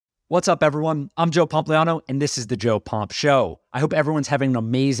What's up, everyone? I'm Joe Pompliano, and this is the Joe Pomp Show. I hope everyone's having an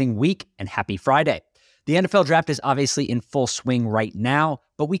amazing week, and happy Friday. The NFL draft is obviously in full swing right now,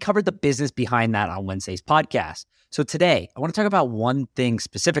 but we covered the business behind that on Wednesday's podcast. So today, I want to talk about one thing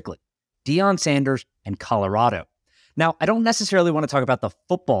specifically, Deion Sanders and Colorado. Now, I don't necessarily want to talk about the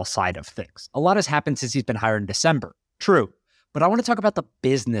football side of things. A lot has happened since he's been hired in December. True. But I want to talk about the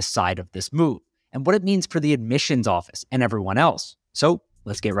business side of this move and what it means for the admissions office and everyone else. So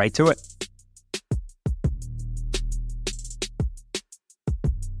let's get right to it.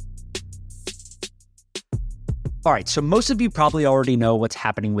 All right, so most of you probably already know what's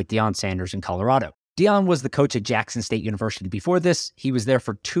happening with Deion Sanders in Colorado. Deion was the coach at Jackson State University before this. He was there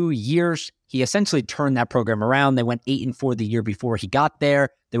for 2 years. He essentially turned that program around. They went 8-4 the year before he got there.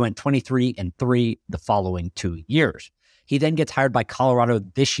 They went 23-3 the following 2 years. He then gets hired by Colorado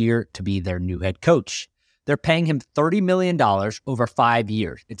this year to be their new head coach. They're paying him $30 million over 5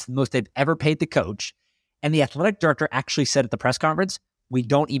 years. It's the most they've ever paid the coach. And the athletic director actually said at the press conference, we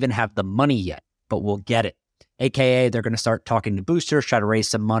don't even have the money yet, but we'll get it. AKA, they're going to start talking to boosters, try to raise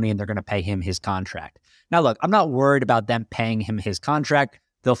some money, and they're going to pay him his contract. Now, look, I'm not worried about them paying him his contract.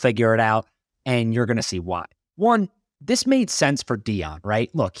 They'll figure it out, and you're going to see why. One, this made sense for Deion, right?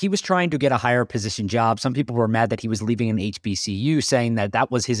 Look, he was trying to get a higher position job. Some people were mad that he was leaving an HBCU, saying that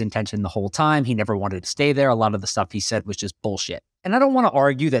that was his intention the whole time. He never wanted to stay there. A lot of the stuff he said was just bullshit. And I don't want to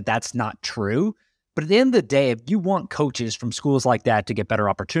argue that that's not true, but at the end of the day, if you want coaches from schools like that to get better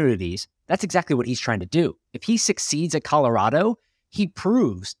opportunities, that's exactly what he's trying to do. If he succeeds at Colorado, he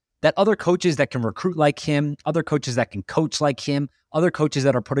proves that other coaches that can recruit like him, other coaches that can coach like him, other coaches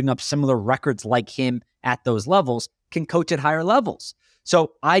that are putting up similar records like him at those levels can coach at higher levels.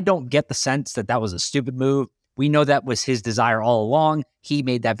 So I don't get the sense that that was a stupid move. We know that was his desire all along. He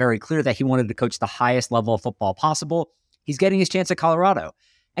made that very clear that he wanted to coach the highest level of football possible. He's getting his chance at Colorado.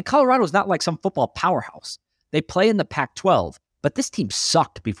 And Colorado is not like some football powerhouse. They play in the Pac-12, but this team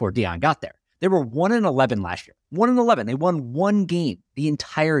sucked before Deion got there. They were 1-11 last year. 1-11. They won one game the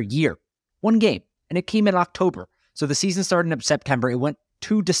entire year. One game. And it came in October. So the season started in September. It went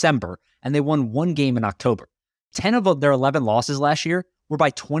to December, and they won one game in October. 10 of their 11 losses last year were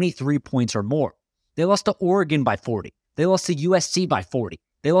by 23 points or more. They lost to Oregon by 40. They lost to USC by 40.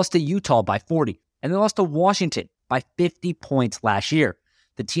 They lost to Utah by 40. And they lost to Washington by 50 points last year.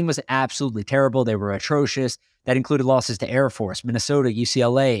 The team was absolutely terrible. They were atrocious. That included losses to Air Force, Minnesota,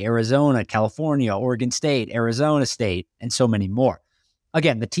 UCLA, Arizona, California, Oregon State, Arizona State, and so many more.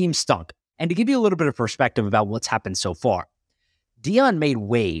 Again, the team stunk. And to give you a little bit of perspective about what's happened so far, Deion made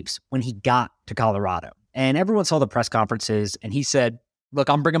waves when he got to Colorado. And everyone saw the press conferences, and he said, look,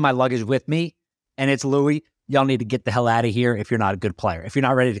 I'm bringing my luggage with me, and it's Louis. Y'all need to get the hell out of here if you're not a good player. If you're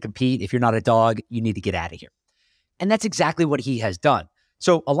not ready to compete, if you're not a dog, you need to get out of here. And that's exactly what he has done.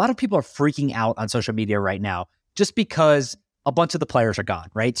 So a lot of people are freaking out on social media right now just because a bunch of the players are gone,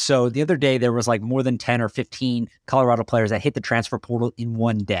 right? So the other day, there was like more than 10 or 15 Colorado players that hit the transfer portal in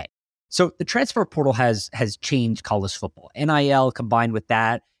one day. So the transfer portal has changed college football. NIL combined with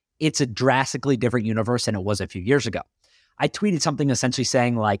that, it's a drastically different universe than it was a few years ago. I tweeted something essentially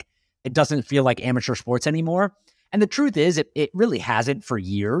saying like, it doesn't feel like amateur sports anymore. And the truth is, it really hasn't for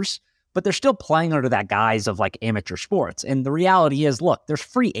years. But they're still playing under that guise of like amateur sports. And the reality is, look, there's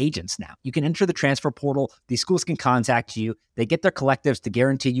free agents now. You can enter the transfer portal. These schools can contact you. They get their collectives to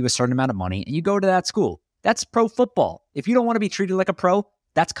guarantee you a certain amount of money, and you go to that school. That's pro football. If you don't want to be treated like a pro,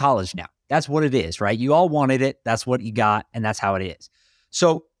 that's college now. That's what it is, right? You all wanted it. That's what you got, and that's how it is.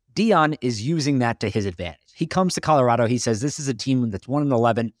 So Deion is using that to his advantage. He comes to Colorado. He says, this is a team that's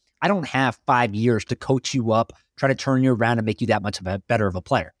 1-11. I don't have 5 years to coach you up, try to turn you around and make you that much of a better of a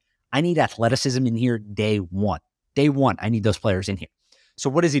player. I need athleticism in here day one. Day one, I need those players in here. So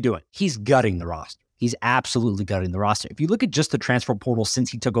what is he doing? He's gutting the roster. He's absolutely gutting the roster. If you look at just the transfer portal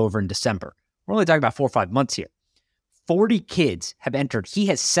since he took over in December, we're only talking about 4 or 5 months here. 40 kids have entered. He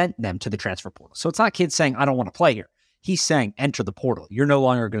has sent them to the transfer portal. So it's not kids saying, I don't want to play here. He's saying, enter the portal. You're no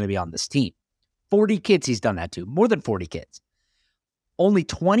longer going to be on this team. 40 kids he's done that to, more than 40 kids. Only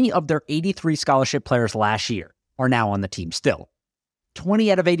 20 of their 83 scholarship players last year are now on the team still.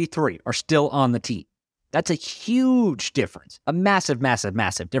 20 out of 83 are still on the team. That's a huge difference, a massive, massive,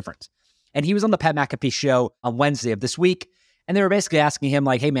 massive difference. And he was on the Pat McAfee show on Wednesday of this week, and they were basically asking him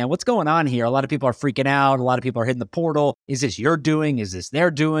like, hey man, what's going on here? A lot of people are freaking out. A lot of people are hitting the portal. Is this your doing? Is this their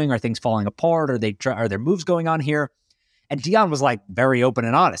doing? Are things falling apart? Are there moves going on here? And Deion was like very open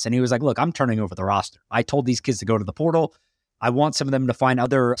and honest. And he was like, look, I'm turning over the roster. I told these kids to go to the portal. I want some of them to find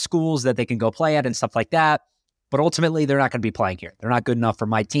other schools that they can go play at and stuff like that. but ultimately they're not going to be playing here. They're not good enough for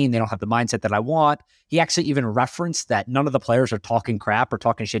my team. They don't have the mindset that I want. He actually even referenced that none of the players are talking crap or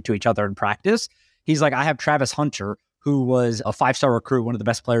talking shit to each other in practice. He's like, I have Travis Hunter, who was a 5-star recruit, one of the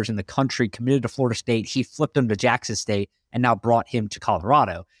best players in the country, committed to Florida State. He flipped him to Jackson State and now brought him to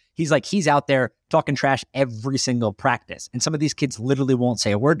Colorado. He's like, he's out there talking trash every single practice. And some of these kids literally won't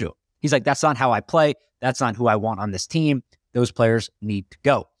say a word to him. He's like, that's not how I play. That's not who I want on this team. Those players need to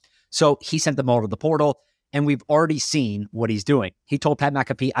go. So he sent them all to the portal, and we've already seen what he's doing. He told Pat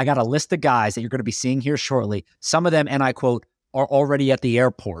McAfee, I got a list of guys that you're going to be seeing here shortly. Some of them, and I quote, are already at the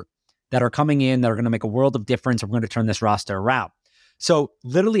airport that are coming in that are going to make a world of difference. We're going to turn this roster around. So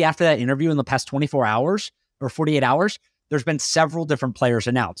literally after that interview in the past 24 hours or 48 hours, there's been several different players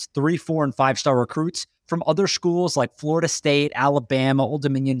announced, 3, 4, and 5-star recruits from other schools like Florida State, Alabama, Old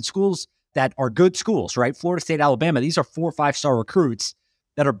Dominion, schools that are good schools, right? Florida State, Alabama, these are 4 or 5-star recruits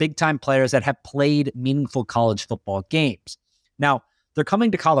that are big-time players that have played meaningful college football games. Now, they're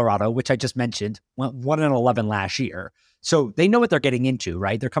coming to Colorado, which I just mentioned, went 1-11 last year. So they know what they're getting into,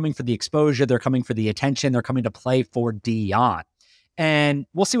 right? They're coming for the exposure. They're coming for the attention. They're coming to play for Deion. And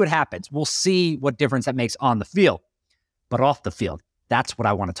we'll see what happens. We'll see what difference that makes on the field. But off the field, that's what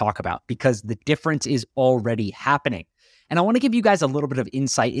I want to talk about because the difference is already happening. And I want to give you guys a little bit of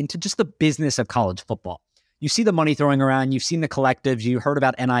insight into just the business of college football. You see the money throwing around. You've seen the collectives. You heard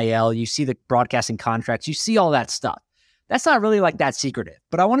about NIL. You see the broadcasting contracts. You see all that stuff. That's not really like that secretive.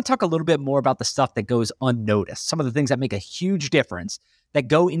 But I want to talk a little bit more about the stuff that goes unnoticed, some of the things that make a huge difference that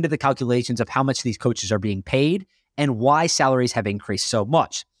go into the calculations of how much these coaches are being paid and why salaries have increased so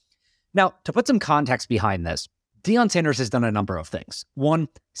much. Now, to put some context behind this, Deion Sanders has done a number of things. One,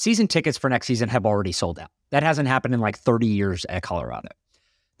 season tickets for next season have already sold out. That hasn't happened in like 30 years at Colorado.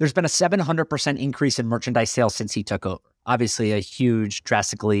 There's been a 700% increase in merchandise sales since he took over. Obviously, a huge,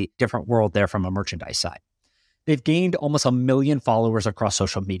 drastically different world there from a merchandise side. They've gained almost 1 million followers across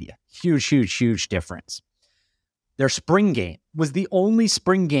social media. Huge, huge, huge difference. Their spring game was the only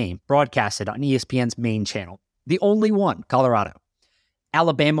spring game broadcasted on ESPN's main channel. The only one, Colorado.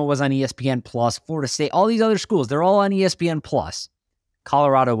 Alabama was on ESPN+, Florida State, all these other schools, they're all on ESPN+.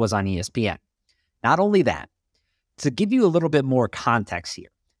 Colorado was on ESPN. Not only that, to give you a little bit more context here,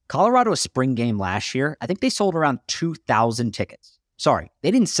 Colorado's spring game last year, I think they sold around 2,000 tickets. Sorry,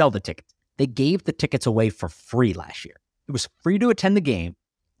 they didn't sell the tickets. They gave the tickets away for free last year. It was free to attend the game,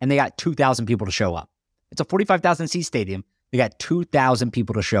 and they got 2,000 people to show up. It's a 45,000 seat stadium. They got 2,000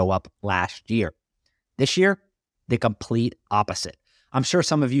 people to show up last year. This year, the complete opposite. I'm sure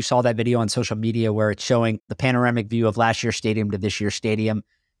some of you saw that video on social media where it's showing the panoramic view of last year's stadium to this year's stadium.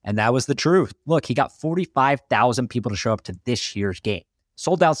 And that was the truth. Look, he got 45,000 people to show up to this year's game.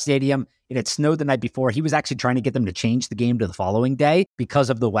 Sold out stadium. It had snowed the night before. He was actually trying to get them to change the game to the following day because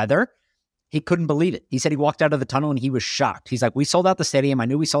of the weather. He couldn't believe it. He said he walked out of the tunnel and he was shocked. He's like, we sold out the stadium. I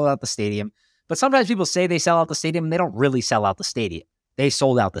knew we sold out the stadium. But sometimes people say they sell out the stadium and they don't really sell out the stadium. They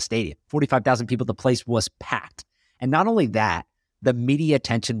sold out the stadium. 45,000 people. The place was packed. And not only that, the media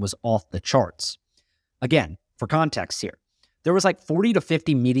attention was off the charts. Again, for context here, there was like 40 to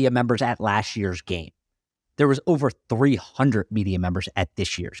 50 media members at last year's game. There was over 300 media members at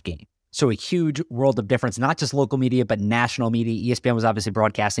this year's game. So a huge world of difference, not just local media, but national media. ESPN was obviously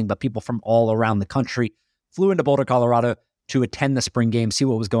broadcasting, but people from all around the country flew into Boulder, Colorado to attend the spring game, see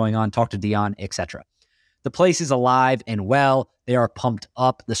what was going on, talk to Deion, etc. The place is alive and well. They are pumped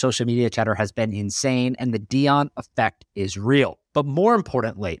up. The social media chatter has been insane, and the Deion effect is real. But more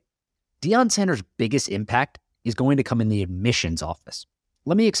importantly, Deion Sanders' biggest impact is going to come in the admissions office.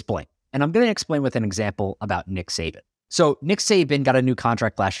 Let me explain. And I'm going to explain with an example about Nick Saban. So Nick Saban got a new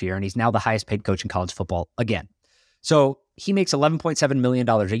contract last year, and he's now the highest paid coach in college football again. So he makes $11.7 million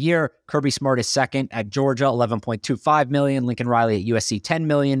a year. Kirby Smart is second at Georgia, $11.25 million. Lincoln Riley at USC, $10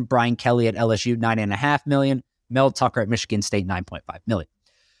 million. Brian Kelly at LSU, $9.5 million. Mel Tucker at Michigan State, $9.5 million.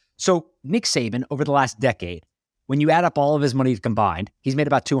 So Nick Saban, over the last decade, when you add up all of his money combined, he's made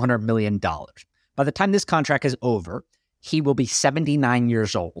about $200 million. By the time this contract is over, he will be 79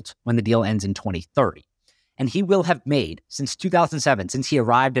 years old when the deal ends in 2030. And he will have made, since 2007, since he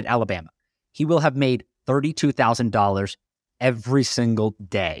arrived at Alabama, he will have made $32,000 every single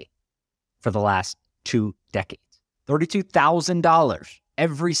day for the last 2 decades. $32,000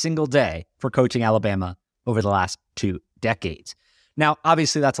 every single day for coaching Alabama over the last 2 decades. Now,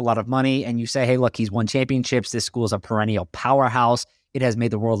 obviously, that's a lot of money. And you say, hey, look, he's won championships. This school is a perennial powerhouse. It has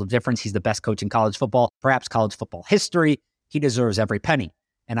made the world of difference. He's the best coach in college football, perhaps college football history. He deserves every penny.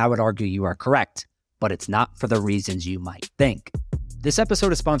 And I would argue you are correct, but it's not for the reasons you might think. This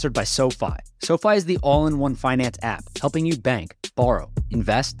episode is sponsored by SoFi. SoFi is the all-in-one finance app helping you bank, borrow,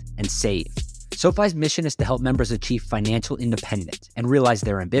 invest, and save. SoFi's mission is to help members achieve financial independence and realize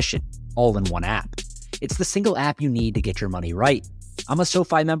their ambition, all in one app. It's the single app you need to get your money right. I'm a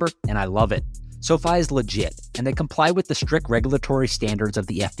SoFi member, and I love it. SoFi is legit, and they comply with the strict regulatory standards of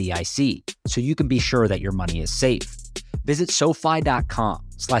the FDIC, so you can be sure that your money is safe. Visit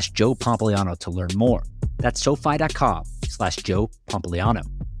SoFi.com/Joe Pompliano to learn more. That's SoFi.com/Joe Pompliano.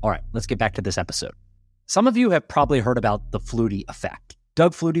 All right, let's get back to this episode. Some of you have probably heard about the Flutie effect.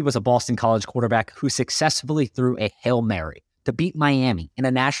 Doug Flutie was a Boston College quarterback who successfully threw a Hail Mary to beat Miami in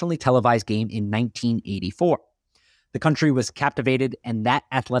a nationally televised game in 1984. The country was captivated, and that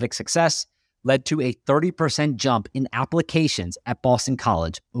athletic success led to a 30% jump in applications at Boston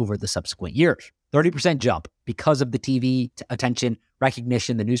College over the subsequent years. 30% jump because of the TV attention,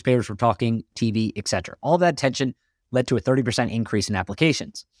 recognition, the newspapers were talking, TV, etc. All that attention led to a 30% increase in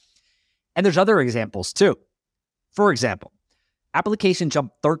applications. And there's other examples too. For example, application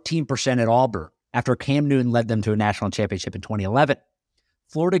jumped 13% at Auburn after Cam Newton led them to a national championship in 2011.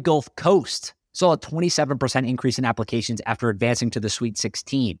 Florida Gulf Coast saw a 27% increase in applications after advancing to the Sweet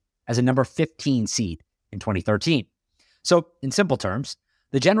 16 as a number 15 seed in 2013. So, in simple terms,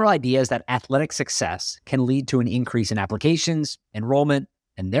 the general idea is that athletic success can lead to an increase in applications, enrollment,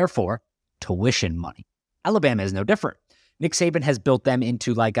 and therefore, tuition money. Alabama is no different. Nick Saban has built them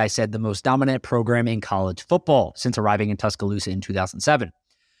into, like I said, the most dominant program in college football since arriving in Tuscaloosa in 2007.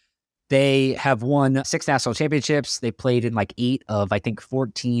 They have won 6 national championships. They played in 8 of,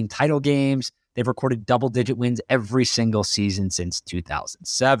 14 title games. They've recorded double-digit wins every single season since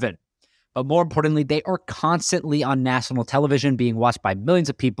 2007. But more importantly, they are constantly on national television being watched by millions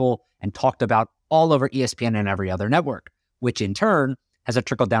of people and talked about all over ESPN and every other network, which in turn has a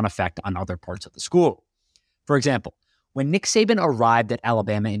trickle-down effect on other parts of the school. For example, when Nick Saban arrived at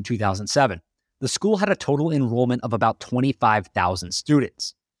Alabama in 2007, the school had a total enrollment of about 25,000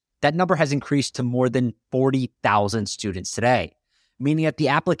 students. That number has increased to more than 40,000 students today, meaning that the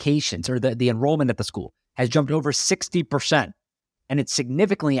applications or the enrollment at the school has jumped over 60%, and it's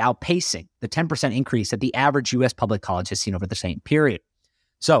significantly outpacing the 10% increase that the average U.S. public college has seen over the same period.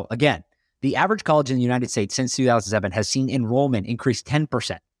 So again, the average college in the United States since 2007 has seen enrollment increase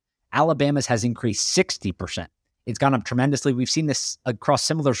 10%. Alabama's has increased 60%. It's gone up tremendously. We've seen this across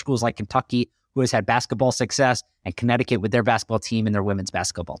similar schools like Kentucky, who has had basketball success, and Connecticut with their basketball team and their women's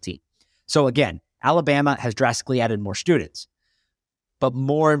basketball team. So again, Alabama has drastically added more students. But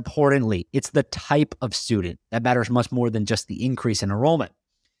more importantly, it's the type of student that matters much more than just the increase in enrollment.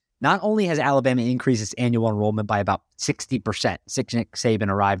 Not only has Alabama increased its annual enrollment by about 60% since Nick Saban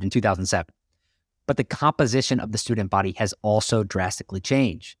arrived in 2007, but the composition of the student body has also drastically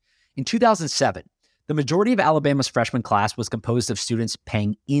changed. In 2007, the majority of Alabama's freshman class was composed of students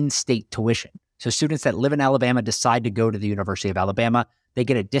paying in-state tuition. So students that live in Alabama decide to go to the University of Alabama. They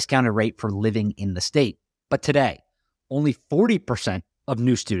get a discounted rate for living in the state. But today, only 40% of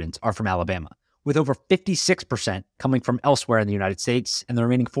new students are from Alabama, with over 56% coming from elsewhere in the United States and the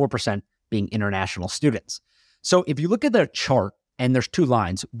remaining 4% being international students. So if you look at their chart, and there's 2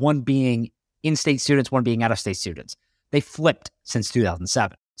 lines, one being in-state students, one being out-of-state students, they flipped since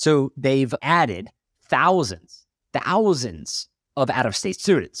 2007. So they've added thousands of out-of-state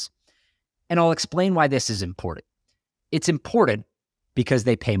students. And I'll explain why this is important. It's important because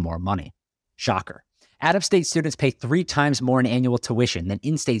they pay more money. Shocker. Out-of-state students pay 3 times more in annual tuition than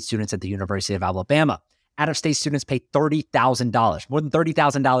in-state students at the University of Alabama. Out-of-state students pay $30,000, more than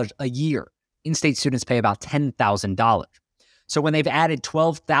 $30,000 a year. In-state students pay about $10,000. So when they've added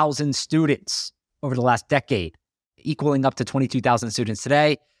 12,000 students over the last decade, equaling up to 22,000 students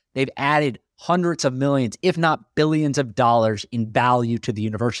today, they've added hundreds of millions, if not billions of dollars in value to the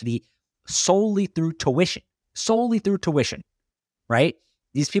university solely through tuition, right?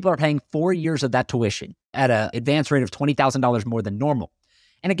 These people are paying 4 years of that tuition at an advance rate of $20,000 more than normal.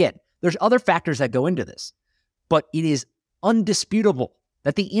 And again, there's other factors that go into this, but it is undisputable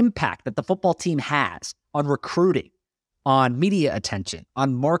that the impact that the football team has on recruiting, on media attention,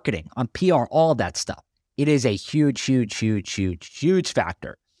 on marketing, on PR, all of that stuff, it is a huge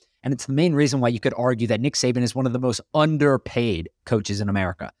factor. And it's the main reason why you could argue that Nick Saban is one of the most underpaid coaches in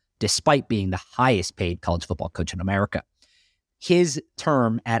America, despite being the highest paid college football coach in America. His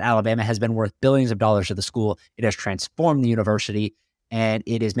term at Alabama has been worth billions of dollars to the school. It has transformed the university, and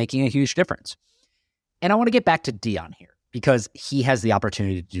it is making a huge difference. And I want to get back to Deion here because he has the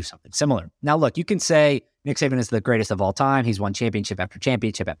opportunity to do something similar. Now, look, you can say Nick Saban is the greatest of all time. He's won championship after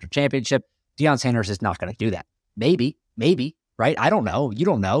championship after championship. Deion Sanders is not going to do that. Maybe, right? I don't know. You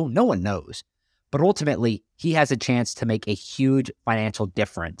don't know. No one knows. But ultimately, he has a chance to make a huge financial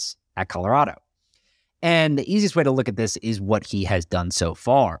difference at Colorado. And the easiest way to look at this is what he has done so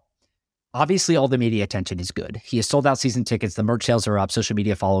far. Obviously, all the media attention is good. He has sold out season tickets. The merch sales are up. Social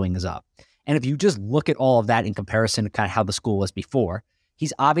media following is up. And if you just look at all of that in comparison to kind of how the school was before,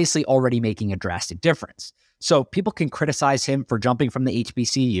 he's obviously already making a drastic difference. So people can criticize him for jumping from the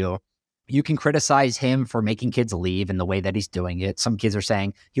HBCU. You can criticize him for making kids leave in the way that he's doing it. Some kids are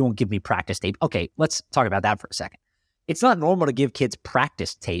saying he won't give me practice tape. Okay, let's talk about that for a second. It's not normal to give kids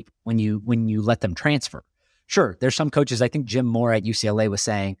practice tape when you let them transfer. Sure, there's some coaches, I think Jim Moore at UCLA was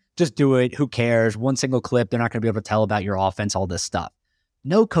saying, just do it, who cares, one single clip, they're not going to be able to tell about your offense, all this stuff.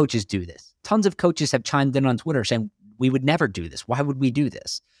 No coaches do this. Tons of coaches have chimed in on Twitter saying, we would never do this. Why would we do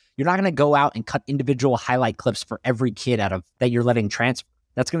this? You're not going to go out and cut individual highlight clips for every kid out of that you're letting transfer.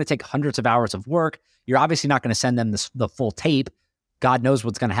 That's going to take hundreds of hours of work. You're obviously not going to send them the full tape. God knows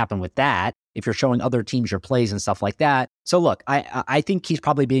what's going to happen with that if you're showing other teams your plays and stuff like that. So look, I think he's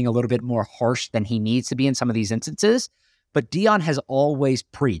probably being a little bit more harsh than he needs to be in some of these instances. But Deion has always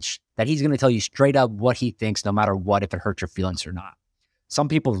preached that he's going to tell you straight up what he thinks, no matter what, if it hurts your feelings or not. Some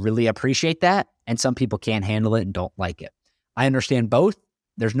people really appreciate that, and some people can't handle it and don't like it. I understand both.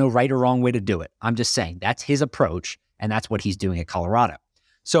 There's no right or wrong way to do it. I'm just saying that's his approach, and that's what he's doing at Colorado.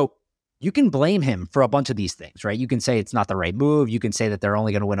 So you can blame him for a bunch of these things, right? You can say it's not the right move. You can say that they're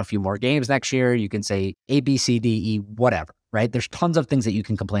only going to win a few more games next year. You can say A, B, C, D, E, whatever, right? There's tons of things that you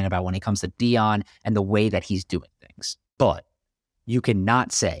can complain about when it comes to Deion and the way that he's doing things. But you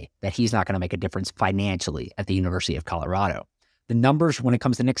cannot say that he's not going to make a difference financially at the University of Colorado. The numbers when it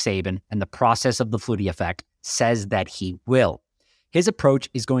comes to Nick Saban and the process of the Flutie effect says that he will. His approach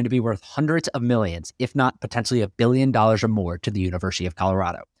is going to be worth hundreds of millions, if not potentially $1 billion or more to the University of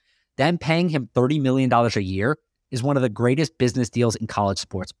Colorado. Them paying him $30 million a year is one of the greatest business deals in college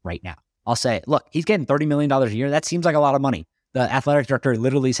sports right now. I'll say, look, he's getting $30 million a year. That seems like a lot of money. The athletic director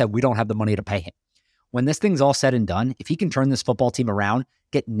literally said, we don't have the money to pay him. When this thing's all said and done, if he can turn this football team around,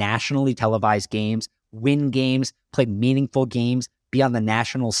 get nationally televised games, win games, play meaningful games, be on the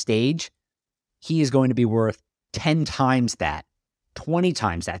national stage, he is going to be worth 10 times that, 20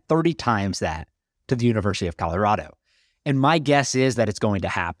 times that, 30 times that to the University of Colorado. And my guess is that it's going to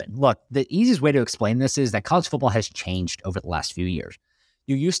happen. Look, the easiest way to explain this is that college football has changed over the last few years.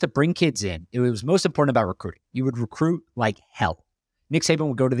 You used to bring kids in. It was most important about recruiting. You would recruit like hell. Nick Saban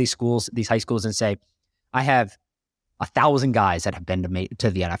would go to these schools, these high schools, and say, I have 1,000 guys that have been to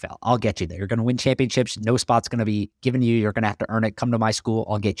the NFL. I'll get you there. You're going to win championships. No spot's going to be given you. You're going to have to earn it. Come to my school.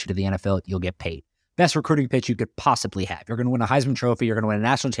 I'll get you to the NFL. You'll get paid. Best recruiting pitch you could possibly have. You're going to win a Heisman Trophy. You're going to win a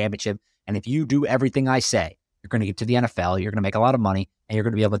national championship. And if you do everything I say, you're going to get to the NFL. You're going to make a lot of money, and you're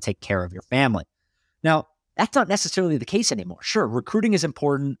going to be able to take care of your family. Now, that's not necessarily the case anymore. Sure, recruiting is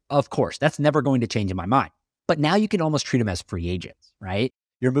important. Of course, that's never going to change in my mind. But now you can almost treat them as free agents, right?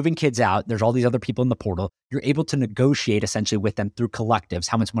 You're moving kids out. There's all these other people in the portal. You're able to negotiate essentially with them through collectives,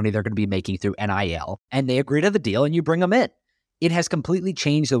 how much money they're going to be making through NIL, and they agree to the deal and you bring them in. It has completely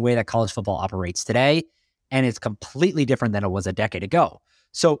changed the way that college football operates today, and it's completely different than it was a decade ago.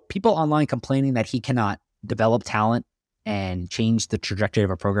 So people online complaining that he cannot develop talent and change the trajectory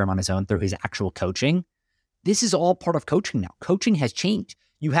of a program on his own through his actual coaching. This is all part of coaching now. Coaching has changed.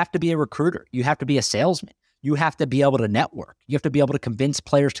 You have to be a recruiter. You have to be a salesman. You have to be able to network. You have to be able to convince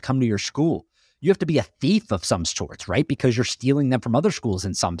players to come to your school. You have to be a thief of some sorts, right? Because you're stealing them from other schools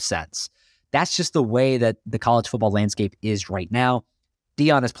in some sense. That's just the way that the college football landscape is right now.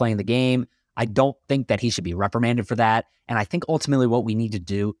 Deion is playing the game. I don't think that he should be reprimanded for that. And I think ultimately what we need to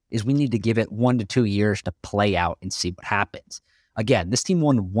do is we need to give it 1 to 2 years to play out and see what happens. Again, this team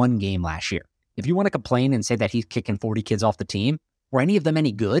won 1 game last year. If you want to complain and say that he's kicking 40 kids off the team, were any of them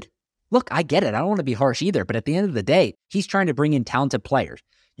any good? Look, I get it. I don't want to be harsh either. But at the end of the day, he's trying to bring in talented players.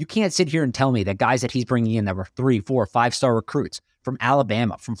 You can't sit here and tell me that guys that he's bringing in that were 3, 4, 5-star recruits from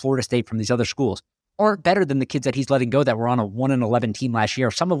Alabama, from Florida State, from these other schools, aren't better than the kids that he's letting go that were on a 1-11 team last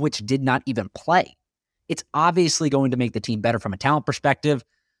year, some of which did not even play. It's obviously going to make the team better from a talent perspective.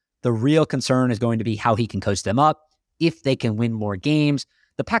 The real concern is going to be how he can coach them up, if they can win more games.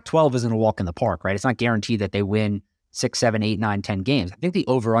 The Pac-12 isn't a walk in the park, right? It's not guaranteed that they win 6, 7, 8, 9, 10 games. I think the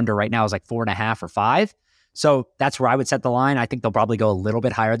over-under right now is like 4.5 or 5. So that's where I would set the line. I think they'll probably go a little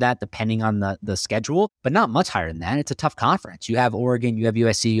bit higher than that, depending on the schedule, but not much higher than that. It's a tough conference. You have Oregon, you have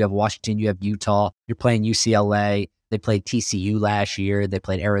USC, you have Washington, you have Utah. You're playing UCLA. They played TCU last year. They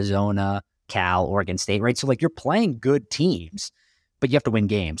played Arizona, Cal, Oregon State, right? So like you're playing good teams, but you have to win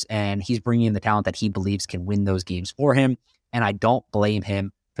games. And he's bringing in the talent that he believes can win those games for him. And I don't blame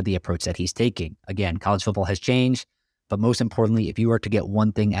him for the approach that he's taking. Again, college football has changed. But most importantly, if you were to get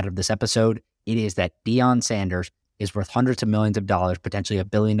one thing out of this episode, it is that Deion Sanders is worth hundreds of millions of dollars, potentially $1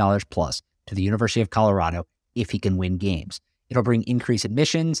 billion plus, to the University of Colorado if he can win games. It'll bring increased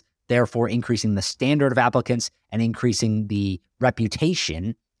admissions. therefore increasing the standard of applicants and increasing the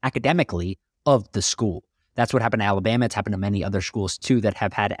reputation academically of the school. That's what happened to Alabama. It's happened to many other schools too that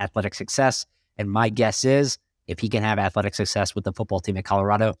have had athletic success. And my guess is if he can have athletic success with the football team at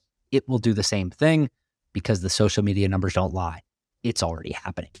Colorado, it will do the same thing because the social media numbers don't lie. It's already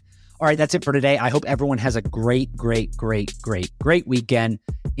happening. All right, that's it for today. I hope everyone has a great weekend.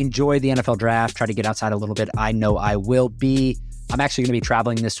 Enjoy the NFL draft. Try to get outside a little bit. I know I will be. I'm actually going to be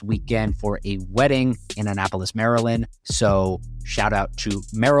traveling this weekend for a wedding in Annapolis, Maryland. So shout out to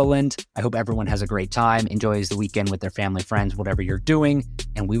Maryland. I hope everyone has a great time, enjoys the weekend with their family, friends, whatever you're doing.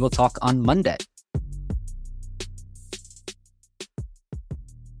 And we will talk on Monday.